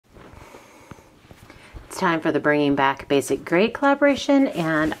time for the Bringing Back Basic Gray collaboration,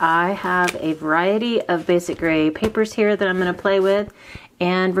 and I have a variety of basic gray papers here that I'm going to play with,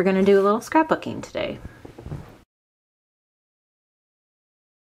 and we're going to do a little scrapbooking today.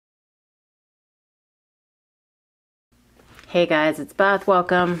 Hey guys, it's Beth.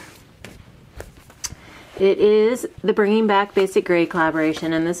 Welcome. It is the Bringing Back Basic Gray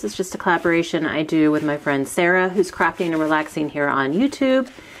collaboration, and this is just a collaboration I do with my friend Sarah, who's crafting and relaxing here on YouTube,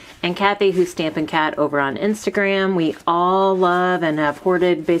 and Kathy, who's Stampin' Cat over on Instagram. We all love and have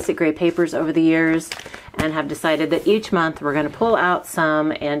hoarded basic gray papers over the years and have decided that each month we're going to pull out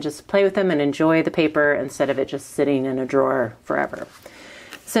some and just play with them and enjoy the paper instead of it just sitting in a drawer forever.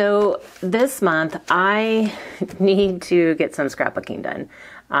 So this month I need to get some scrapbooking done.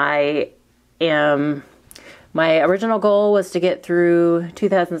 My original goal was to get through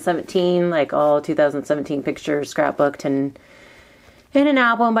 2017, like all 2017 pictures scrapbooked and in an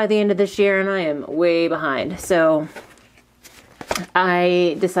album by the end of this year, and I am way behind. So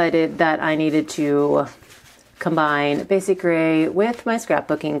I decided that I needed to combine basic gray with my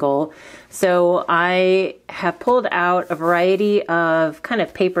scrapbooking goal. So I have pulled out a variety of kind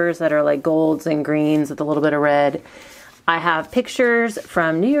of papers that are like golds and greens with a little bit of red. I have pictures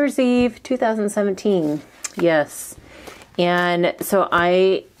from New Year's Eve 2017. Yes. And so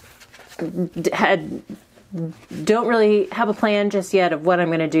I don't really have a plan just yet of what I'm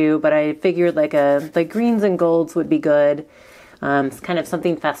going to do, but I figured like greens and golds would be good. It's kind of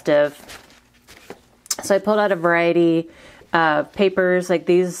something festive. So I pulled out a variety of papers. Like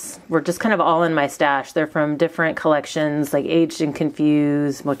these were just kind of all in my stash. They're from different collections, like Aged and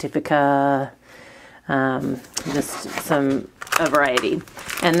Confused, Motifica, just a variety.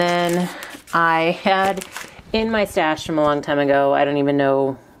 And then I had in my stash from a long time ago, I don't even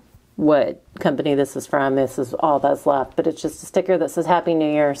know what company this is from. This is all that's left, but it's just a sticker that says Happy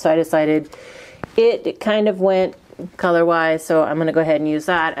New Year. So I decided it kind of went color-wise, so I'm going to go ahead and use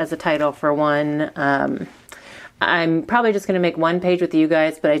that as a title for one. I'm probably just going to make one page with you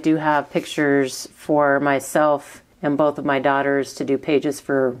guys, but I do have pictures for myself and both of my daughters to do pages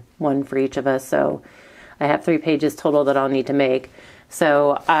for one for each of us. So I have 3 pages total that I'll need to make.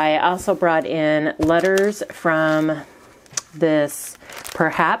 So I also brought in letters from this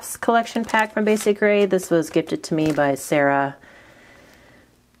Perhaps collection pack from Basic Gray. This was gifted to me by Sarah.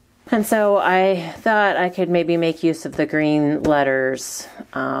 And so I thought I could maybe make use of the green letters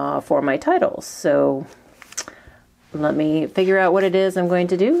for my titles. So let me figure out what it is I'm going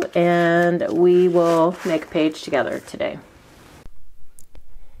to do, and we will make a page together today.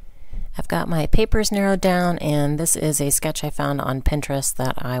 I've got my papers narrowed down, and this is a sketch I found on Pinterest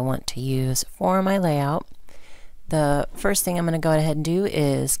that I want to use for my layout. The first thing I'm going to go ahead and do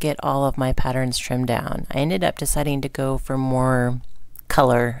is get all of my patterns trimmed down. I ended up deciding to go for more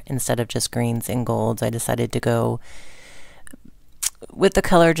color instead of just greens and golds. I decided to go with the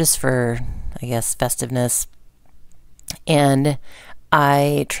color just for, I guess, festiveness. And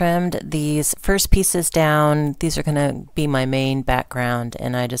I trimmed these first pieces down. These are going to be my main background,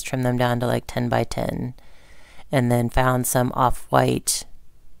 and I just trimmed them down to like 10 by 10. And then found some off-white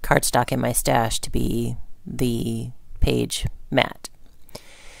cardstock in my stash to be the page mat.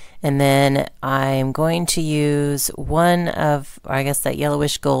 And then I'm going to use one of, I guess, that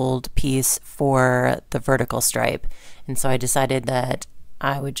yellowish gold piece for the vertical stripe. And so I decided that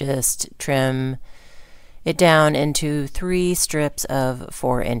I would just trim it down into 3 strips of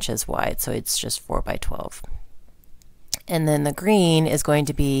 4 inches wide. So it's just 4 by 12. And then the green is going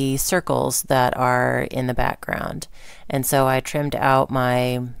to be circles that are in the background. And so I trimmed out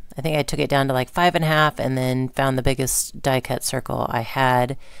I think I took it down to like 5.5 and then found the biggest die cut circle I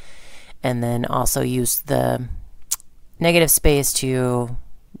had, and then also used the negative space to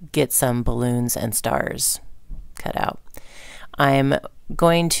get some balloons and stars cut out. I'm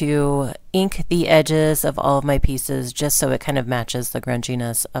going to ink the edges of all of my pieces just so it kind of matches the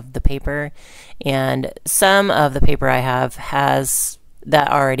grunginess of the paper, and some of the paper I have has that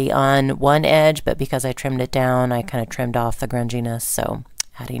already on one edge, but because I trimmed it down, I kind of trimmed off the grunginess, so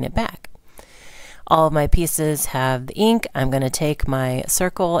adding it back. All of my pieces have the ink. I'm going to take my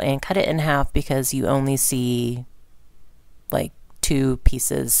circle and cut it in half because you only see like 2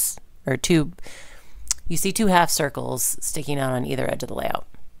 pieces, or you see 2 half circles sticking out on either edge of the layout.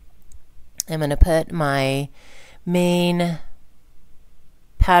 I'm going to put my main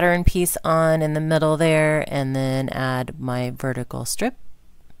pattern piece on in the middle there, and then add my vertical strip.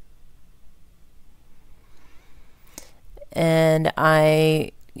 And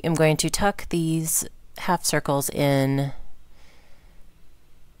I am going to tuck these half circles in,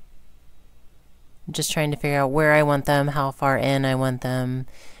 just trying to figure out where I want them, how far in I want them,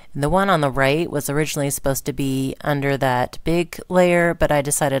 And the one on the right was originally supposed to be under that big layer, but I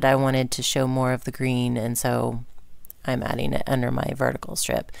decided I wanted to show more of the green, and so I'm adding it under my vertical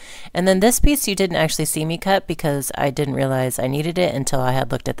strip. And then this piece you didn't actually see me cut because I didn't realize I needed it until I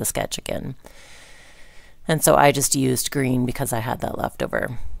had looked at the sketch again. And so I just used green because I had that left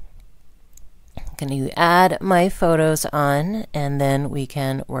over. I'm going to add my photos on, and then we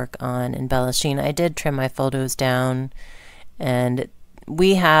can work on embellishing. I did trim my photos down, and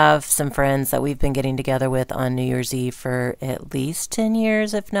we have some friends that we've been getting together with on New Year's Eve for at least 10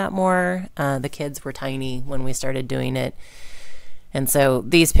 years, if not more. The kids were tiny when we started doing it. And so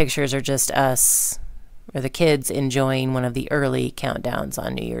these pictures are just us, or the kids, enjoying one of the early countdowns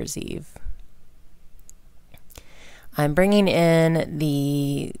on New Year's Eve. I'm bringing in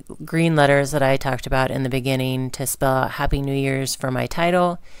the green letters that I talked about in the beginning to spell out Happy New Year's for my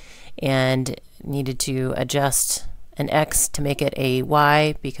title, and needed to adjust an X to make it a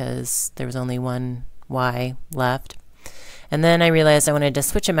Y because there was only one Y left. And then I realized I wanted to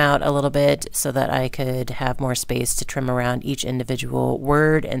switch them out a little bit so that I could have more space to trim around each individual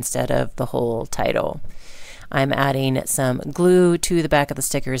word instead of the whole title. I'm adding some glue to the back of the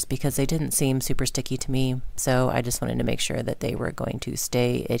stickers because they didn't seem super sticky to me, so I just wanted to make sure that they were going to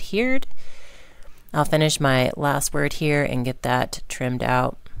stay adhered. I'll finish my last word here and get that trimmed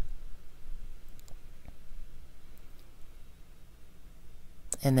out.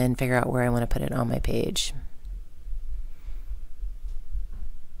 And then figure out where I want to put it on my page.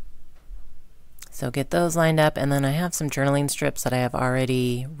 So get those lined up, and then I have some journaling strips that I have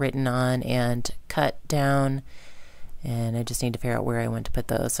already written on and cut down, and I just need to figure out where I want to put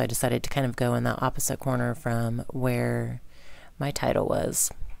those. So I decided to kind of go in the opposite corner from where my title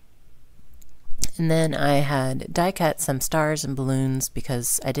was. And then I had die cut some stars and balloons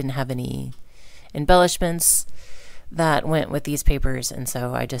because I didn't have any embellishments that went with these papers, and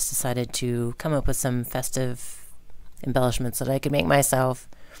so I just decided to come up with some festive embellishments that I could make myself.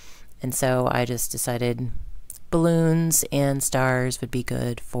 And so I just decided balloons and stars would be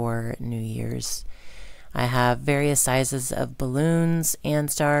good for New Year's. I have various sizes of balloons and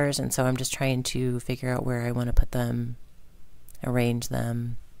stars, and so I'm just trying to figure out where I want to put them, arrange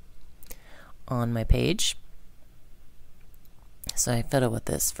them on my page. So I fiddle with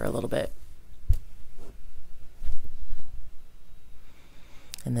this for a little bit.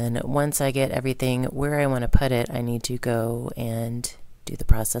 And then once I get everything where I want to put it, I need to go and do the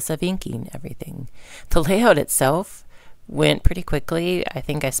process of inking everything. The layout itself went pretty quickly. I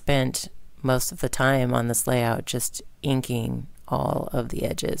think I spent most of the time on this layout just inking all of the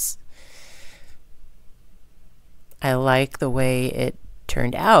edges. I like the way it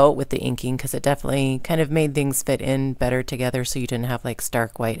turned out with the inking because it definitely kind of made things fit in better together, so you didn't have like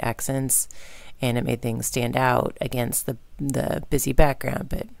stark white accents, and it made things stand out against the busy background,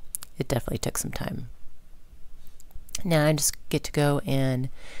 but it definitely took some time. Now I just get to go and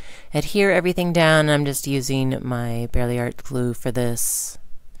adhere everything down. I'm just using my Barely Art glue for this,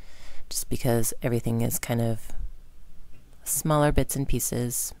 just because everything is kind of smaller bits and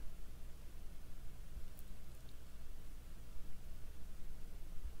pieces.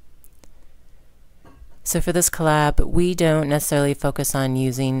 So for this collab, we don't necessarily focus on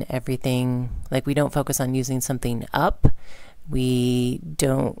using everything, like we don't focus on using something up. We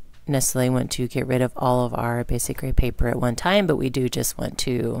don't necessarily want to get rid of all of our basic gray paper at one time, but we do just want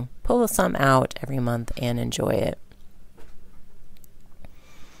to pull some out every month and enjoy it.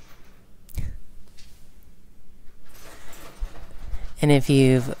 And if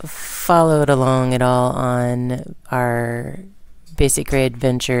you've followed along at all on our basic gray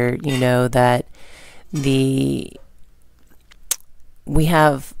adventure, you know that we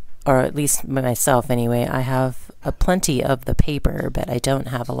have, or at least myself anyway, I have a plenty of the paper, but I don't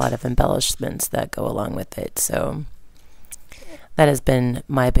have a lot of embellishments that go along with it. So that has been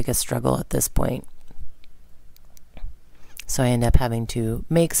my biggest struggle at this point. So I end up having to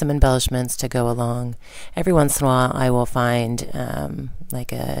make some embellishments to go along. Every once in a while I will find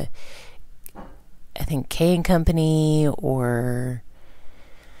like I think K & Company, or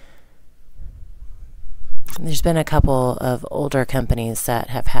there's been a couple of older companies that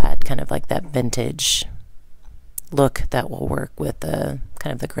have had kind of like that vintage look that will work with the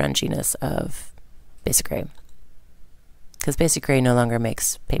kind of the grunginess of basic gray, because basic gray no longer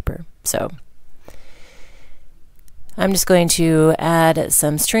makes paper. So I'm just going to add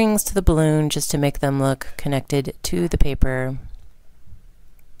some strings to the balloon just to make them look connected to the paper,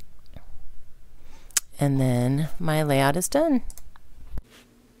 and then my layout is done.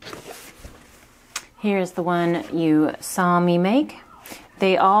 Here's the one you saw me make.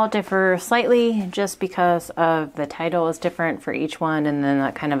 They all differ slightly just because of the title is different for each one, and then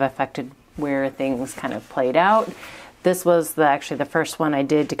that kind of affected where things kind of played out. This was actually the first one I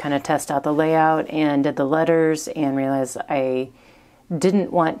did to kind of test out the layout and did the letters and realized I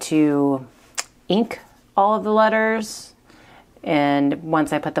didn't want to ink all of the letters. And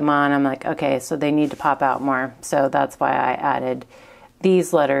once I put them on, I'm like, okay, so they need to pop out more. So that's why I added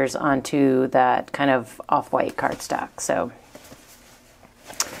these letters onto that kind of off-white cardstock. So,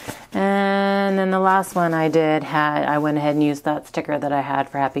 and then the last one I did I went ahead and used that sticker that I had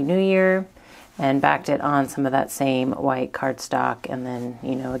for Happy New Year and backed it on some of that same white cardstock. And then,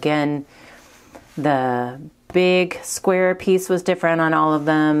 you know, again, the big square piece was different on all of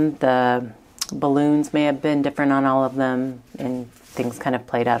them. The balloons may have been different on all of them, and things kind of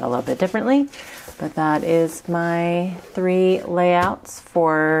played out a little bit differently. But that is my 3 layouts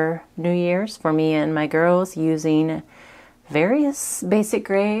for New Year's for me and my girls using various basic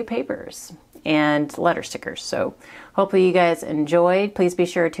gray papers and letter stickers. So hopefully you guys enjoyed. Please be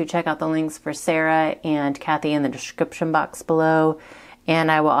sure to check out the links for Sarah and Kathy in the description box below.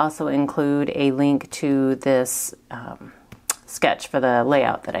 And I will also include a link to this sketch for the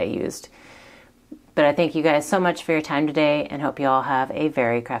layout that I used. But I thank you guys so much for your time today and hope you all have a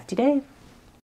very crafty day.